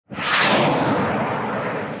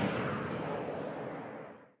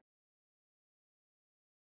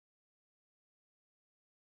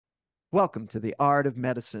Welcome to The Art of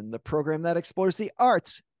Medicine, the program that explores the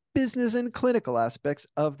arts, business, and clinical aspects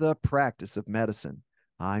of the practice of medicine.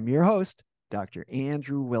 I'm your host, Dr.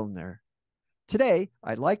 Andrew Wilner. Today,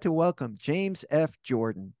 I'd like to welcome James F.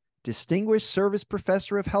 Jordan, Distinguished Service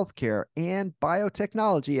Professor of Healthcare and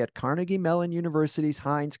Biotechnology at Carnegie Mellon University's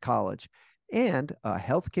Heinz College, and a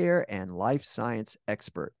healthcare and life science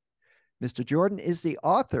expert. Mr. Jordan is the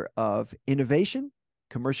author of Innovation,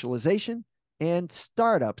 Commercialization, and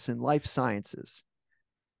Startups in Life Sciences.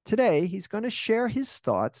 Today, he's going to share his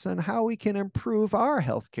thoughts on how we can improve our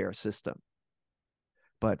healthcare system.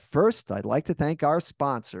 But first, I'd like to thank our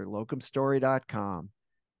sponsor, locumstory.com.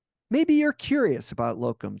 Maybe you're curious about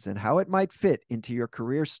locums and how it might fit into your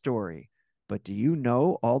career story, but do you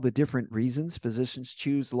know all the different reasons physicians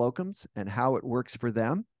choose locums and how it works for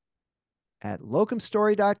them? At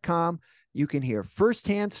locumstory.com, you can hear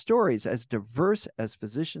firsthand stories as diverse as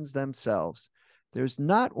physicians themselves. There's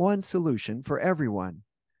not one solution for everyone.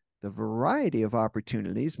 The variety of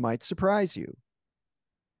opportunities might surprise you.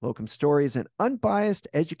 Locum Story is an unbiased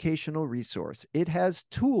educational resource. It has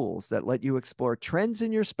tools that let you explore trends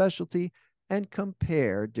in your specialty and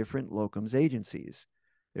compare different locums agencies.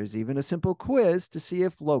 There's even a simple quiz to see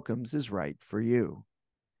if locums is right for you.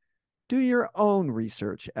 Do your own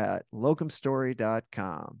research at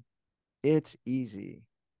locumstory.com. It's easy.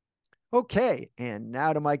 Okay, and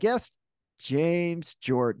now to my guest, James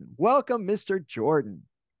Jordan. Welcome, Mr. Jordan.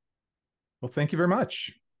 Well, thank you very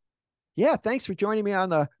much. Yeah, thanks for joining me on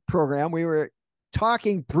the program. We were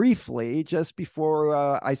talking briefly just before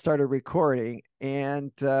I started recording,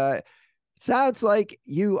 and it sounds like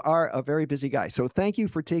you are a very busy guy. So thank you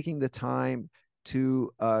for taking the time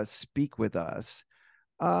to speak with us.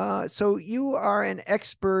 So you are an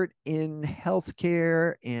expert in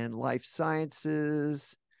healthcare and life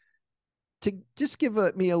sciences. To just give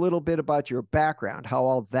me a little bit about your background, how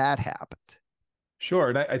all that happened. Sure.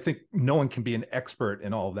 And I think no one can be an expert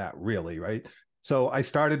in all of that, really, right? So I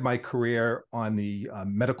started my career on the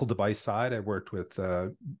medical device side. I worked with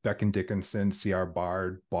Becton Dickinson, C.R.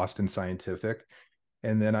 Bard, Boston Scientific.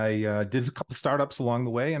 And then I did a couple of startups along the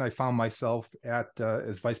way, and I found myself at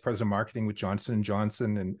as vice president of marketing with Johnson &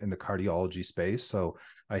 Johnson in the cardiology space. So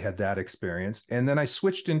I had that experience. And then I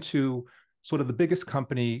switched into sort of the biggest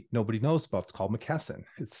company nobody knows about. It's called McKesson.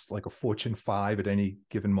 It's like a Fortune 5 at any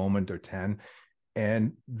given moment, or 10.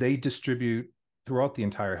 And they distribute throughout the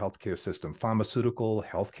entire healthcare system: pharmaceutical,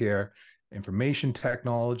 healthcare, information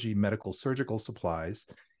technology, medical, surgical supplies.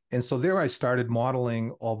 And so there I started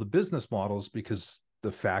modeling all the business models, because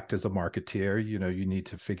the fact as a marketeer, you need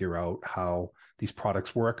to figure out how these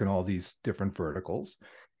products work in all these different verticals.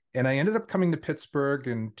 And I ended up coming to Pittsburgh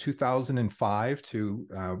in 2005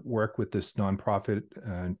 to work with this nonprofit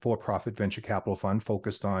and for-profit venture capital fund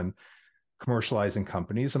focused on commercializing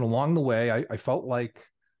companies. And along the way, I felt like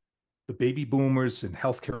the baby boomers and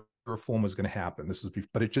healthcare reform was going to happen.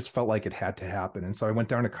 But it just felt like it had to happen. And so I went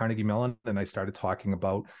down to Carnegie Mellon and I started talking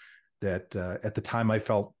about that. At the time, I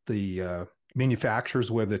felt the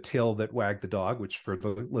manufacturers were the tail that wagged the dog, which for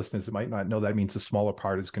the listeners that might not know, that means the smaller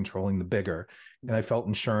part is controlling the bigger. And I felt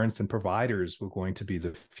insurance and providers were going to be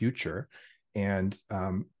the future. And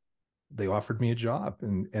they offered me a job.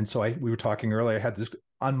 And so we were talking earlier, I had this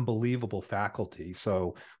unbelievable faculty.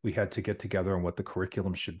 So we had to get together on what the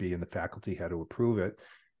curriculum should be, and the faculty had to approve it.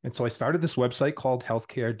 And so I started this website called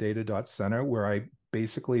healthcaredata.center, where I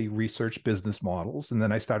basically researched business models. And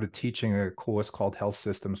then I started teaching a course called Health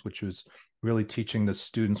Systems, which was really teaching the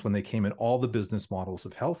students when they came in all the business models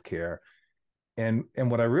of healthcare. And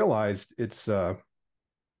what I realized, it's the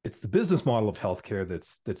business model of healthcare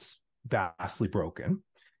that's vastly broken.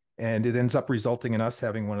 And it ends up resulting in us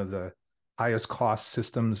having one of the highest cost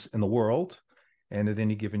systems in the world. And at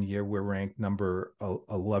any given year, we're ranked number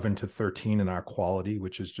 11 to 13 in our quality,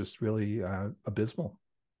 which is just really abysmal.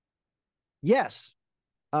 Yes.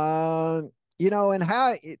 And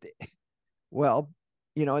how in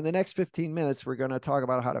the next 15 minutes, we're going to talk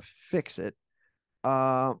about how to fix it.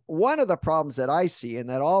 One of the problems that I see, and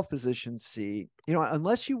that all physicians see,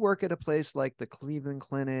 unless you work at a place like the Cleveland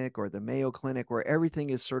Clinic or the Mayo Clinic, where everything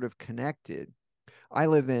is sort of connected. I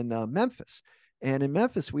live in Memphis, and in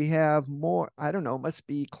Memphis, we have more, I don't know, must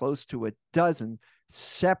be close to a dozen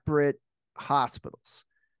separate hospitals,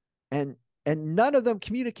 and none of them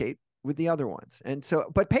communicate with the other ones. And so,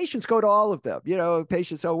 but patients go to all of them.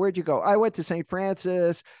 Patients, oh, where'd you go? I went to St.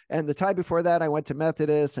 Francis, and the time before that, I went to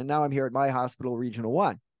Methodist, and now I'm here at my hospital, Regional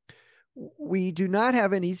 1. We do not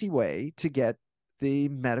have an easy way to get the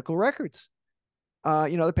medical records.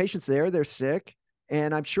 The patient's there, they're sick,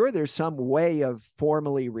 and I'm sure there's some way of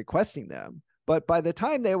formally requesting them. But by the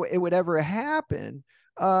time it would ever happen,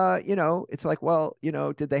 It's like, well,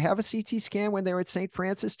 did they have a CT scan when they were at St.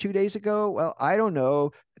 Francis 2 days ago? Well, I don't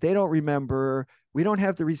know. They don't remember. We don't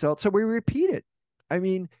have the results. So we repeat it. I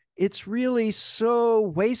mean, it's really so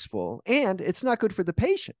wasteful, and it's not good for the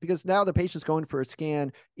patient, because now the patient's going for a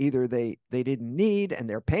scan either they didn't need and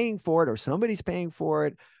they're paying for it, or somebody's paying for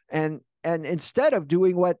it. And instead of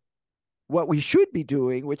doing what we should be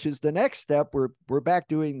doing, which is the next step, we're back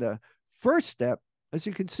doing the first step. As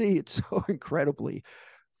you can see, it's so incredibly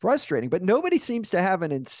frustrating, but nobody seems to have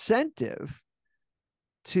an incentive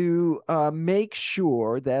to make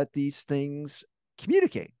sure that these things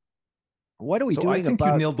communicate. What are we So I doing think you've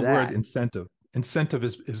about nailed the word that? incentive. Incentive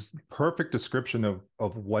is perfect description of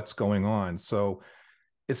what's going on. So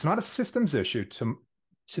it's not a systems issue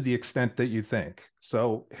to the extent that you think.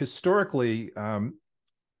 So historically,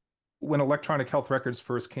 when electronic health records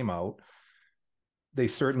first came out, they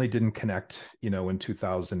certainly didn't connect, in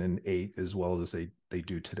 2008 as well as they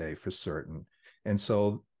do today for certain. And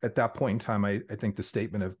so at that point in time, I think the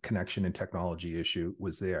statement of connection and technology issue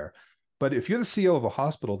was there. But if you're the CEO of a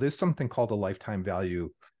hospital, there's something called a lifetime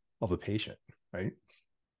value of a patient, right?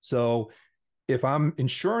 So if I'm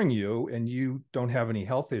insuring you and you don't have any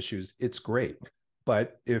health issues, it's great.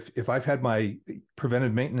 But if I've had my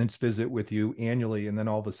preventive maintenance visit with you annually, and then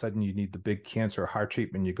all of a sudden you need the big cancer or heart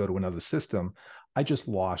treatment, you go to another system, I just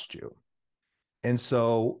lost you. And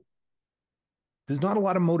so there's not a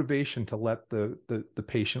lot of motivation to let the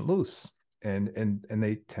patient loose. And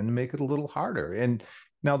they tend to make it a little harder. And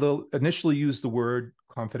now they'll initially use the word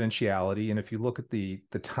confidentiality. And if you look at the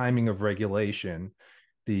timing of regulation,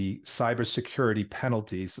 the cybersecurity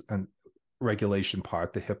penalties and regulation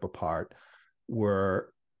part, the HIPAA part,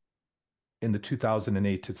 were in the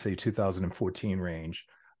 2008 to say 2014 range.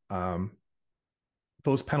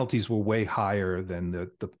 Those penalties were way higher than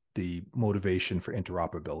the motivation for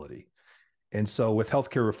interoperability. And so with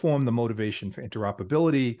healthcare reform, the motivation for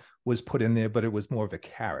interoperability was put in there, but it was more of a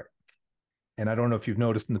carrot. And I don't know if you've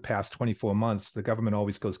noticed in the past 24 months, the government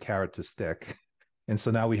always goes carrot to stick. And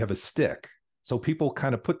so now we have a stick. So people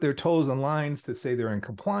kind of put their toes on lines to say they're in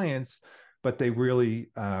compliance, but they really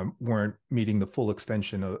weren't meeting the full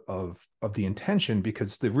extension of the intention,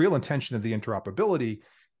 because the real intention of the interoperability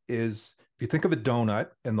is, if you think of a donut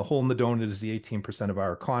and the hole in the donut is the 18% of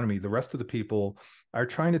our economy, the rest of the people are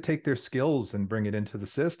trying to take their skills and bring it into the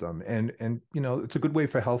system. And it's a good way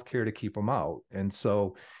for healthcare to keep them out. And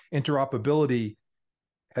so interoperability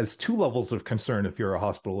has two levels of concern. If you're a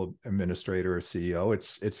hospital administrator or CEO,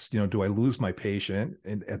 it's do I lose my patient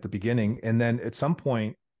at the beginning? And then at some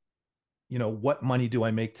point, what money do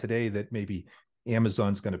I make today that maybe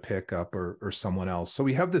Amazon's going to pick up, or someone else? So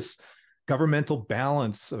we have this governmental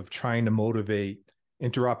balance of trying to motivate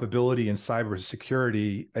interoperability and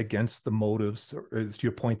cybersecurity against the motives, or, to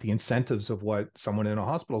your point, the incentives of what someone in a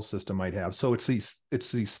hospital system might have. So it's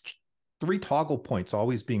these three toggle points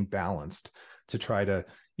always being balanced to try to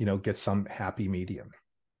get some happy medium.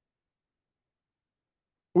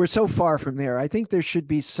 We're so far from there. I think there should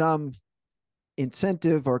be some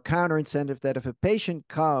incentive or counter incentive that if a patient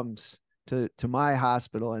comes to my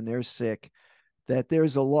hospital and they're sick, that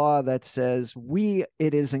there's a law that says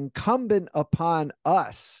it is incumbent upon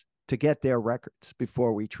us to get their records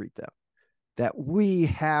before we treat them, that we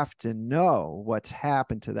have to know what's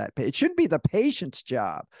happened to that patient. It shouldn't be the patient's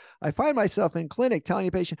job. I find myself in clinic telling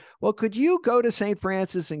a patient, well, could you go to St.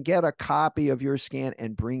 Francis and get a copy of your scan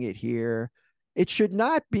and bring it here? It should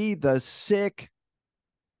not be the sick,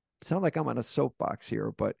 sound like I'm on a soapbox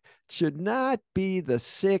here, but it should not be the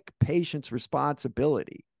sick patient's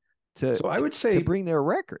responsibility So I would to say, bring their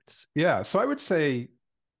records. yeah. So I would say,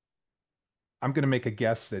 I'm going to make a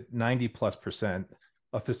guess that 90+%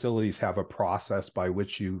 of facilities have a process by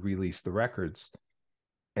which you release the records,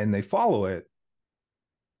 and they follow it.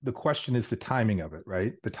 The question is the timing of it,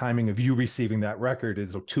 right? The timing of you receiving that record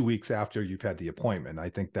is 2 weeks after you've had the appointment. I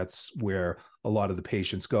think that's where a lot of the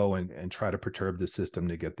patients go and try to perturb the system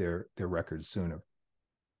to get their records sooner.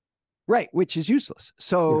 Right, which is useless. Yeah.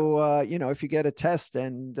 So, if you get a test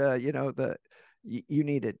and, you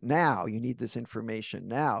need it now, you need this information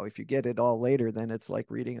now. If you get it all later, then it's like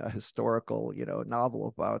reading a historical, novel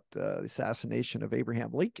about the assassination of Abraham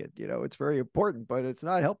Lincoln. It's very important, but it's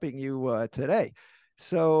not helping you today.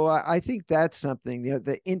 So I think that's something, and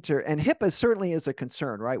HIPAA certainly is a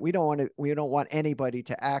concern, right? We don't want anybody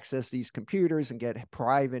to access these computers and get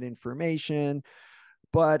private information.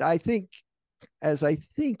 But I think, as I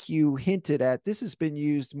think you hinted at, this has been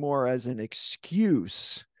used more as an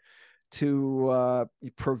excuse to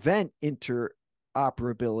prevent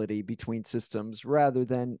interoperability between systems rather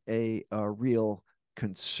than a real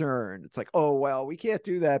concern. It's like, oh, well, we can't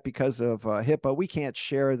do that because of HIPAA. We can't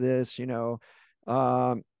share this,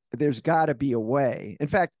 there's got to be a way. In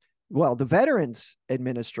fact, well, the Veterans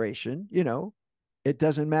Administration, it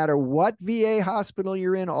doesn't matter what VA hospital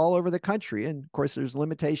you're in all over the country. And of course, there's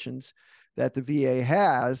limitations that the VA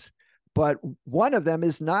has, but one of them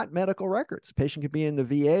is not medical records. A patient could be in the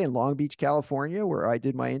VA in Long Beach, California, where I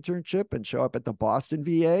did my internship, and show up at the Boston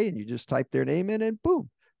VA, and you just type their name in, and boom,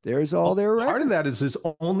 there's all their records. Part of that is there's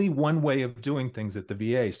only one way of doing things at the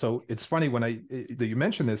VA. So it's funny that you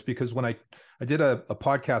mentioned this, because when I did a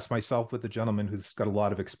podcast myself with a gentleman who's got a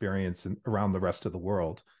lot of experience around the rest of the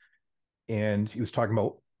world, and he was talking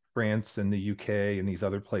about France and the UK and these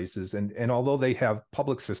other places. And although they have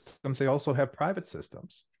public systems, they also have private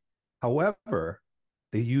systems. However,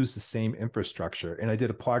 they use the same infrastructure. And I did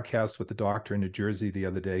a podcast with a doctor in New Jersey the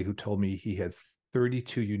other day who told me he had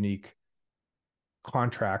 32 unique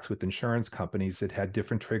contracts with insurance companies that had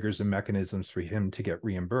different triggers and mechanisms for him to get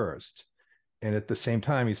reimbursed. And at the same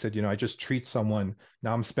time, he said, I just treat someone.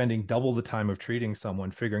 Now I'm spending double the time of treating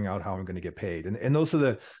someone, figuring out how I'm going to get paid. And those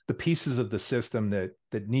are the pieces of the system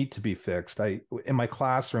that need to be fixed. In my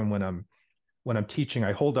classroom, when I'm teaching,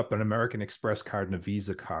 I hold up an American Express card and a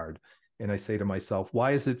Visa card. And I say to myself,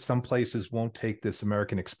 why is it some places won't take this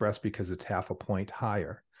American Express because it's half a point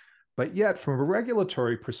higher? But yet, from a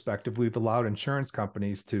regulatory perspective, we've allowed insurance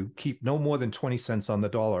companies to keep no more than 20 cents on the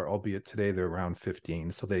dollar, albeit today they're around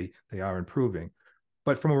 15. So they are improving.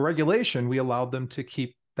 But from a regulation, we allowed them to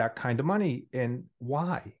keep that kind of money. And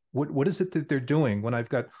why? What is it that they're doing when I've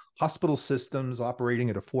got hospital systems operating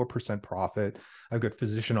at a 4% profit? I've got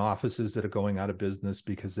physician offices that are going out of business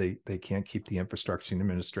because they can't keep the infrastructure and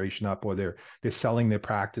administration up, or they're selling their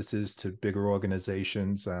practices to bigger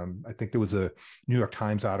organizations. I think there was a New York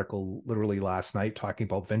Times article literally last night talking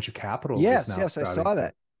about venture capital. Yes, I saw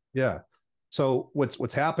that. Yeah. So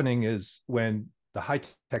what's happening is, when the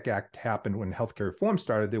High-Tech Act happened, when healthcare reform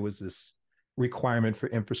started, there was this requirement for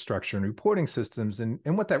infrastructure and reporting systems. And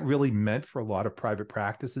what that really meant for a lot of private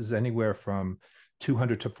practices, anywhere from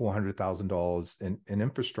 $200,000 to $400,000 in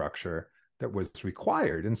infrastructure that was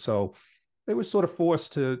required. And so they were sort of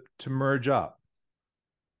forced to merge up.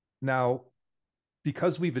 Now,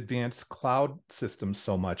 because we've advanced cloud systems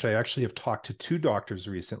so much, I actually have talked to 2 doctors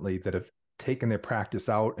recently that have taken their practice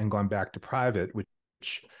out and gone back to private,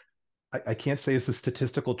 which I can't say it's a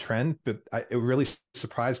statistical trend, but it really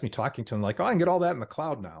surprised me talking to them, like, oh, I can get all that in the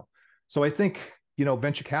cloud now. So I think,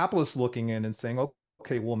 venture capitalists looking in and saying,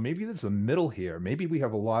 okay, well, maybe there's a middle here. Maybe we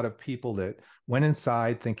have a lot of people that went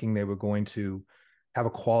inside thinking they were going to have a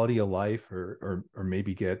quality of life, or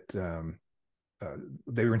maybe get,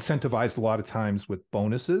 they were incentivized a lot of times with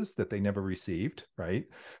bonuses that they never received, right?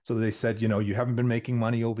 So they said, you haven't been making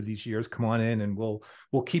money over these years. Come on in, and we'll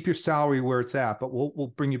keep your salary where it's at, but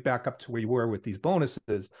we'll bring you back up to where you were with these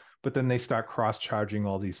bonuses. But then they start cross-charging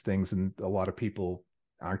all these things, and a lot of people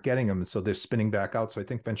aren't getting them, and so they're spinning back out. So I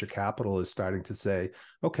think venture capital is starting to say,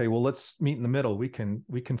 okay, well, let's meet in the middle. We can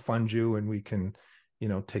fund you, and we can,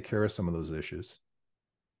 take care of some of those issues.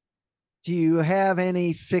 Do you have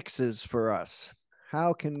any fixes for us?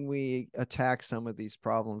 How can we attack some of these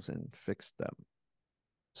problems and fix them?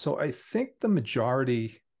 So I think the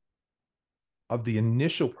majority of the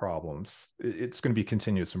initial problems, it's going to be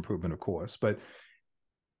continuous improvement, of course, but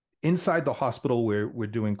inside the hospital, we're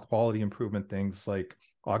doing quality improvement things like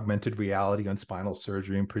augmented reality on spinal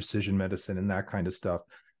surgery and precision medicine and that kind of stuff.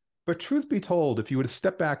 But truth be told, if you were to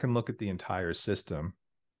step back and look at the entire system,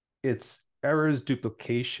 it's errors,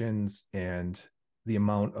 duplications, and the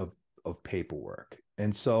amount of paperwork.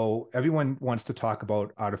 And so everyone wants to talk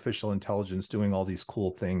about artificial intelligence doing all these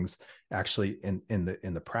cool things actually in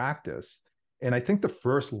the practice. And I think the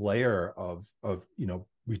first layer of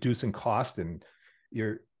reducing cost and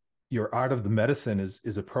your art of the medicine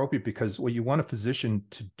is appropriate, because what you want a physician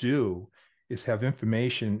to do is have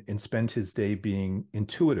information and spend his day being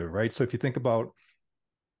intuitive, right? So if you think about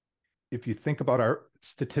our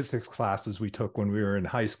statistics classes we took when we were in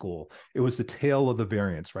high school, it was the tale of the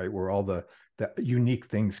variance, right? Where all the unique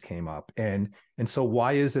things came up. And so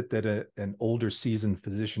why is it that an older seasoned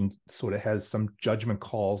physician sort of has some judgment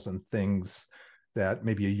calls and things that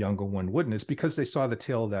maybe a younger one wouldn't? It's because they saw the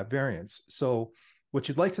tale of that variance. So what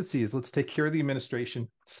you'd like to see is, let's take care of the administration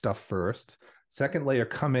stuff first. Second layer,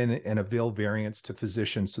 come in and avail variance to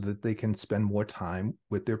physicians so that they can spend more time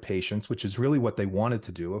with their patients, which is really what they wanted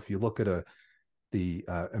to do. If you look at the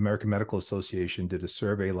American Medical Association did a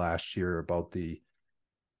survey last year about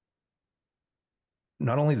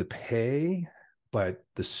not only the pay, but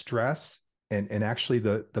the stress and actually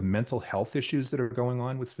the mental health issues that are going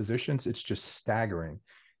on with physicians. It's just staggering.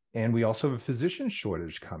 And we also have a physician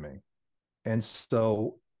shortage coming. And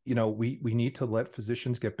so, we need to let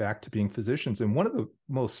physicians get back to being physicians. And one of the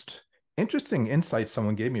most interesting insights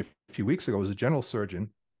someone gave me a few weeks ago was a general surgeon.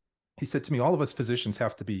 He said to me, all of us physicians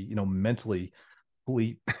have to be, mentally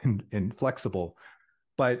fully and flexible.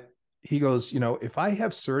 But he goes, if I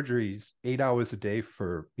have surgeries 8 hours a day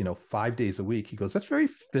for, 5 days a week, he goes, that's very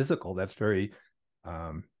physical. That's very,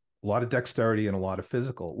 a lot of dexterity and a lot of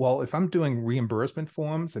physical. Well, if I'm doing reimbursement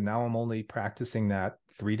forms and now I'm only practicing that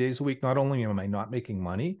 3 days a week, not only am I not making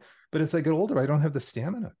money, but as I get older, I don't have the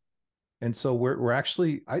stamina. And so we're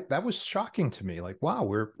actually, that was shocking to me. Like, wow,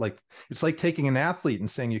 we're like, it's like taking an athlete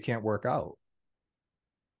and saying you can't work out.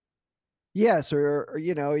 Yes, or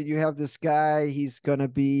you have this guy, he's going to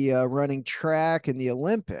be running track in the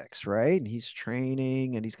Olympics, right? And he's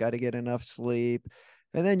training and he's got to get enough sleep.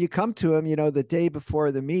 And then you come to him, the day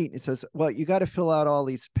before the meet, and he says, well, you got to fill out all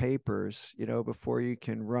these papers, before you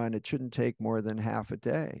can run. It shouldn't take more than half a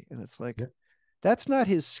day. And it's like, Yeah. that's not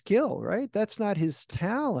his skill, right? That's not his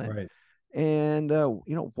talent. Right. And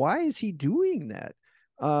why is he doing that?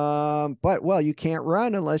 But well, you can't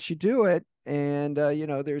run unless you do it. And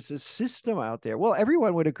there's a system out there. Well,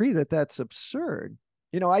 everyone would agree that that's absurd.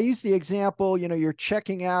 I use the example, you're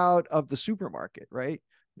checking out of the supermarket, right?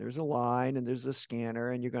 There's a line and there's a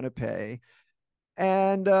scanner and you're going to pay.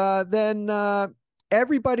 And then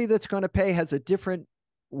everybody that's going to pay has a different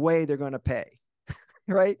way they're going to pay.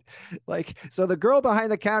 Right? Like, so the girl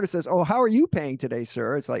behind the counter says, oh, how are you paying today,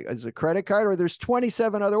 sir? It's like, is it a credit card? Or there's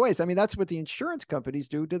 27 other ways. I mean, that's what the insurance companies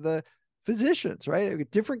do to the physicians, right?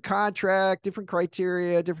 Different contract, different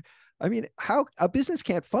criteria, different. I mean, how a business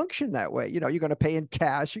can't function that way. You're going to pay in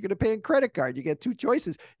cash, you're going to pay in credit card. You get two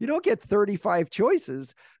choices. You don't get 35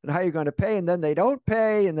 choices on how you're going to pay, and then they don't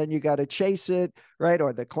pay, and then you got to chase it, right?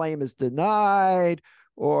 Or the claim is denied,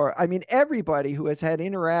 or I mean, everybody who has had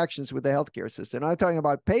interactions with the healthcare system, I'm talking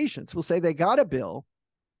about patients, will say they got a bill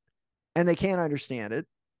and they can't understand it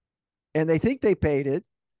and they think they paid it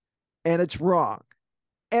and it's wrong.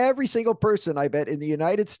 Every single person, I bet, in the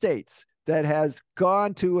United States that has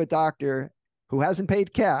gone to a doctor who hasn't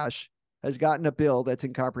paid cash has gotten a bill that's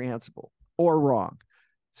incomprehensible or wrong.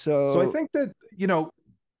 So I So think that,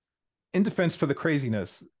 in defense for the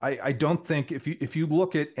craziness, I don't think if you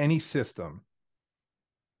look at any system,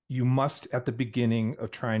 you must, at the beginning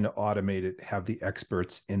of trying to automate it, have the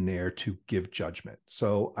experts in there to give judgment.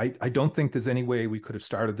 So I don't think there's any way we could have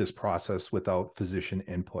started this process without physician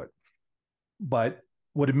input. But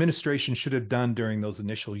what administration should have done during those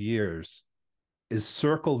initial years is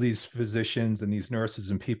circle these physicians and these nurses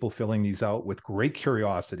and people filling these out with great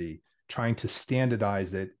curiosity, trying to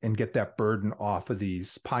standardize it and get that burden off of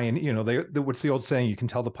these pioneer. What's the old saying? You can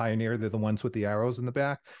tell the pioneer, they're the ones with the arrows in the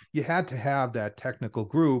back. You had to have that technical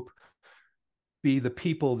group be the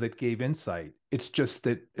people that gave insight. It's just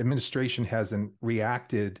that administration hasn't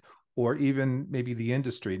reacted, or even maybe the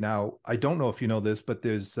industry. Now, I don't know if you know this, but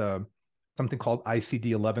there's something called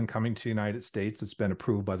ICD-11 coming to the United States. It's been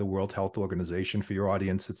approved by the World Health Organization. For your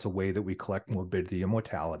audience, it's a way that we collect morbidity and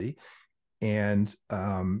mortality. And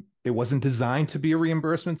it wasn't designed to be a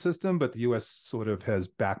reimbursement system, but the US sort of has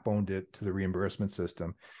backboned it to the reimbursement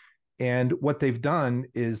system. And what they've done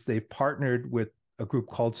is they've partnered with a group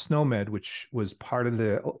called SNOMED, which was part of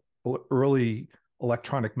the early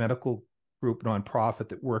electronic medical group nonprofit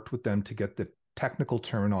that worked with them to get the technical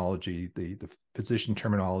terminology, the physician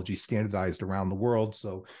terminology standardized around the world.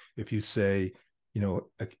 So if you say,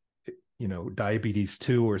 diabetes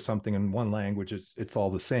 2 or something in one language, it's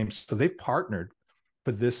all the same. So they've partnered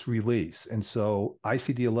for this release. And so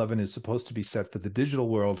ICD-11 is supposed to be set for the digital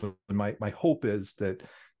world. And my hope is that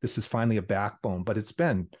this is finally a backbone, but it's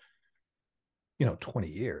been, 20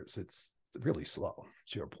 years. It's really slow,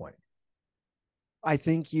 to your point. I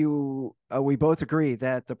think we both agree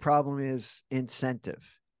that the problem is incentive.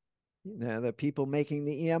 The people making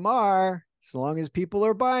the EMR, as long as people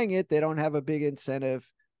are buying it, they don't have a big incentive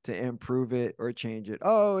to improve it or change it.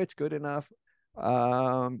 Oh, it's good enough.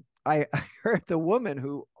 I heard the woman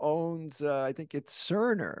who owns, I think it's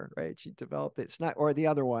Cerner, right? She developed it. It's not, or the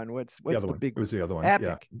other one. What's the big? It was the other one.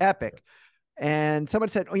 Epic, Yeah. Epic. And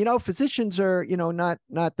somebody said, physicians are,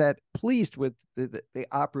 not that pleased with the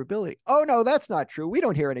operability. Oh, no, that's not true. We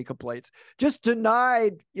don't hear any complaints. Just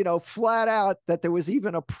denied, flat out that there was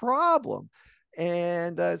even a problem.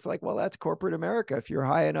 And it's like, well, that's corporate America. If you're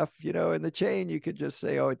high enough, in the chain, you could just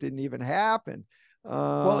say, oh, it didn't even happen.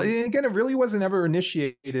 Well, again, it really wasn't ever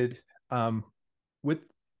initiated with,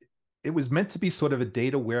 it was meant to be sort of a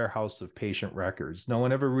data warehouse of patient records. No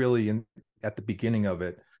one ever really, at the beginning of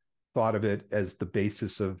it, thought of it as the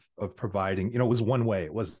basis of providing, it was one way.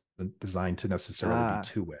 It wasn't designed to necessarily be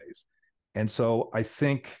two ways. And so I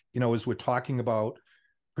think, as we're talking about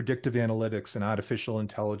predictive analytics and artificial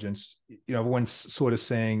intelligence, everyone's sort of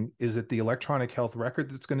saying, is it the electronic health record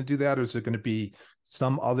that's going to do that? Or is it going to be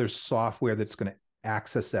some other software that's going to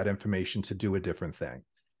access that information to do a different thing?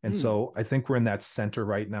 And so I think we're in that center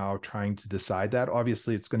right now trying to decide that.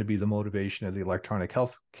 Obviously, it's going to be the motivation of the electronic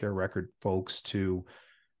health care record folks to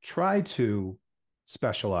try to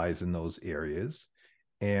specialize in those areas.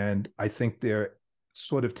 And I think they're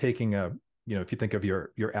sort of taking if you think of your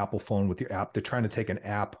Apple phone with your app, they're trying to take an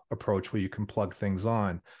app approach where you can plug things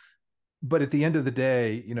on. But at the end of the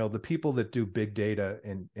day, the people that do big data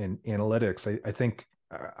and analytics, I think,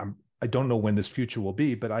 I don't know when this future will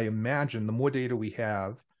be, but I imagine the more data we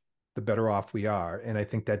have, the better off we are. And I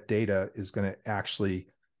think that data is going to actually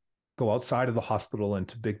go outside of the hospital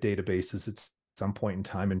into big databases at some point in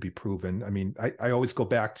time and be proven. I mean, I always go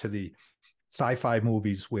back to the sci-fi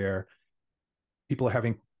movies where people are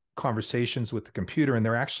having conversations with the computer, and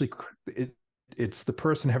they're actually, it's the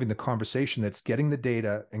person having the conversation that's getting the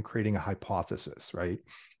data and creating a hypothesis, right?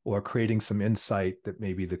 Or creating some insight that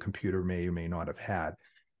maybe the computer may or may not have had.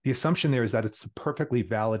 The assumption there is that it's a perfectly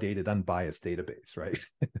validated, unbiased database, right?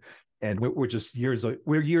 And we're just years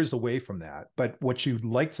away from that. But what you'd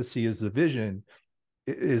like to see is the vision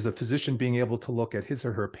is a physician being able to look at his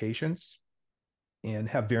or her patients and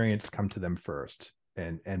have variants come to them first,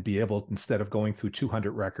 and be able, instead of going through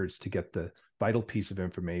 200 records to get the vital piece of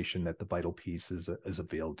information, that the vital piece is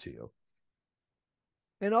availed to you.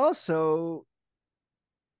 And also,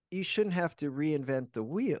 you shouldn't have to reinvent the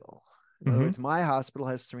wheel. In other words, my hospital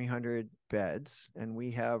has 300 beds and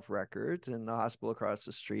we have records, and the hospital across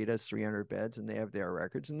the street has 300 beds and they have their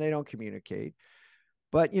records, and they don't communicate.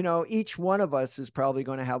 But, each one of us is probably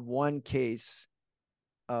going to have one case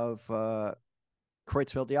of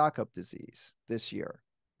Creutzfeldt-Jakob disease this year,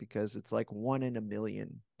 because it's like 1 in a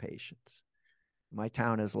million patients. My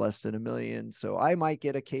town has less than 1 million. So I might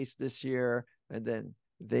get a case this year, and then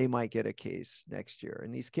they might get a case next year.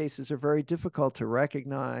 And these cases are very difficult to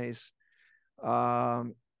recognize.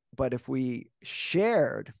 But if we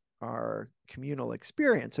shared our communal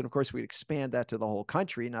experience, and of course we'd expand that to the whole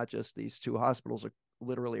country, not just these two hospitals are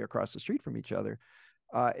literally across the street from each other,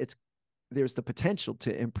 there's the potential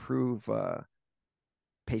to improve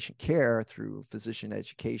patient care through physician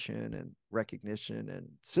education and recognition and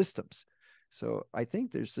systems. So I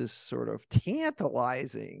think there's this sort of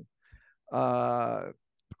tantalizing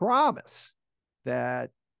promise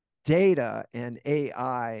that data and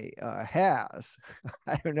AI has.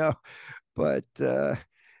 I don't know, but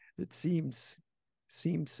it seems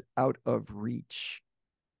out of reach.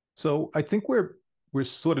 So I think we're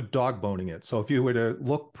sort of dogboning it. So if you were to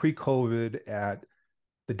look pre-COVID at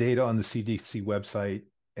the data on the CDC website,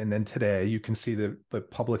 and then today, you can see the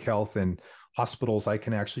public health and hospitals. I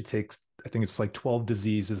can actually take, I think it's like 12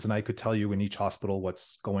 diseases, and I could tell you in each hospital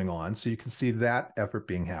what's going on. So you can see that effort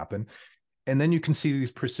being happen. And then you can see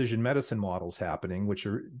these precision medicine models happening, which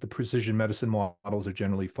are the precision medicine models are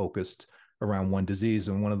generally focused around one disease.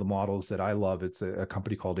 And one of the models that I love, it's a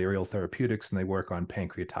company called Aerial Therapeutics, and they work on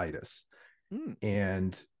pancreatitis.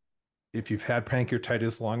 And if you've had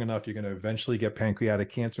pancreatitis long enough, you're going to eventually get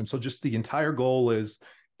pancreatic cancer. And so just the entire goal is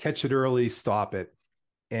catch it early, stop it.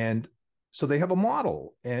 And so they have a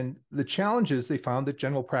model. And the challenge is they found that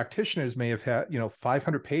general practitioners may have had,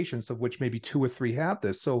 500 patients, of which maybe 2 or 3 have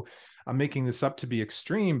this. So I'm making this up to be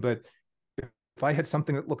extreme, but if I had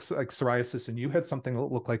something that looks like psoriasis and you had something that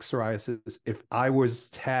looked like psoriasis, if I was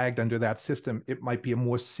tagged under that system, it might be a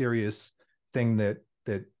more serious thing that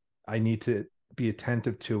I need to be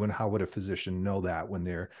attentive to. And how would a physician know that when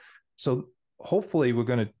they're, so hopefully we're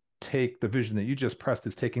going to take the vision that you just pressed,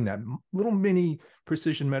 is taking that little mini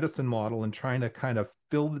precision medicine model and trying to kind of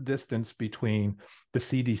fill the distance between the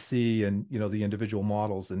CDC and, the individual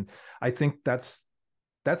models. And I think that's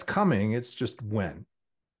coming. It's just when.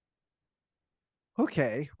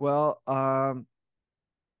 Okay. Well, I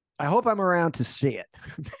hope I'm around to see it.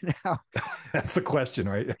 Now, that's the question,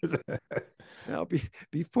 right? Now,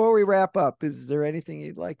 before we wrap up, is there anything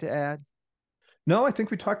you'd like to add? No, I think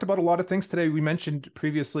we talked about a lot of things today. We mentioned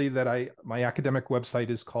previously that my academic website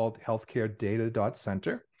is called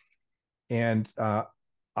healthcaredata.center. And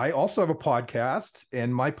I also have a podcast,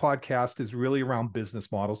 and my podcast is really around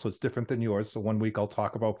business models. So it's different than yours. So one week I'll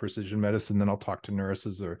talk about precision medicine, then I'll talk to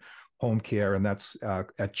nurses or home care. And that's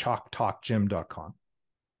at chalktalkgym.com.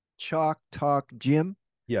 Chalk Talk Gym?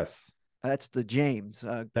 Yes. That's the James.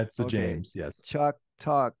 That's the James, yes.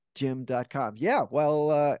 chalktalkgym.com. Yeah,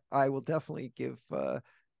 well, I will definitely give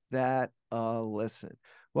that a listen.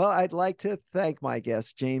 Well, I'd like to thank my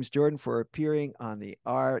guest, James Jordan, for appearing on The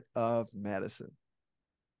Art of Medicine.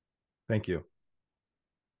 Thank you.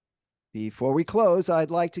 Before we close,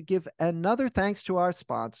 I'd like to give another thanks to our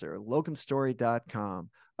sponsor, locumstory.com,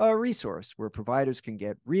 a resource where providers can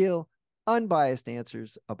get real, unbiased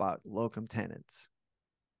answers about locum tenens.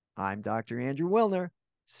 I'm Dr. Andrew Wilner.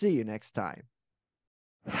 See you next time.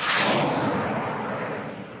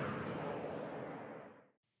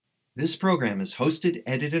 This program is hosted,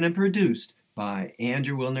 edited, and produced by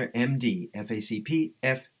Andrew Wilner, MD, FACP,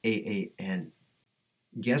 FAAN.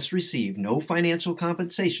 Guests receive no financial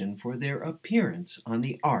compensation for their appearance on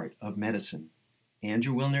The Art of Medicine.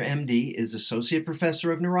 Andrew Wilner, MD, is Associate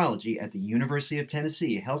Professor of Neurology at the University of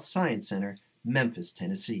Tennessee Health Science Center, Memphis,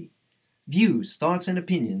 Tennessee. Views, thoughts, and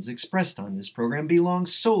opinions expressed on this program belong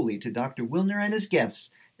solely to Dr. Wilner and his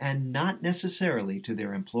guests and not necessarily to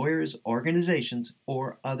their employers, organizations,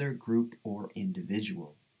 or other group or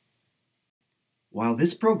individual. While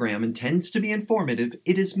this program intends to be informative,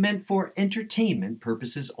 it is meant for entertainment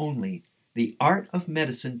purposes only. The Art of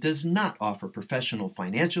Medicine does not offer professional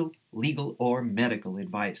financial, legal, or medical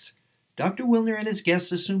advice. Dr. Wilner and his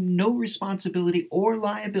guests assume no responsibility or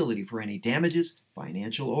liability for any damages,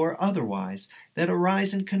 financial or otherwise, that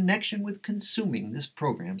arise in connection with consuming this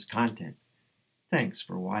program's content. Thanks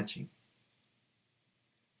for watching.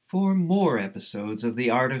 For more episodes of The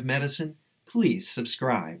Art of Medicine, please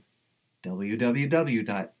subscribe.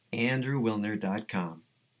 www.andrewwilner.com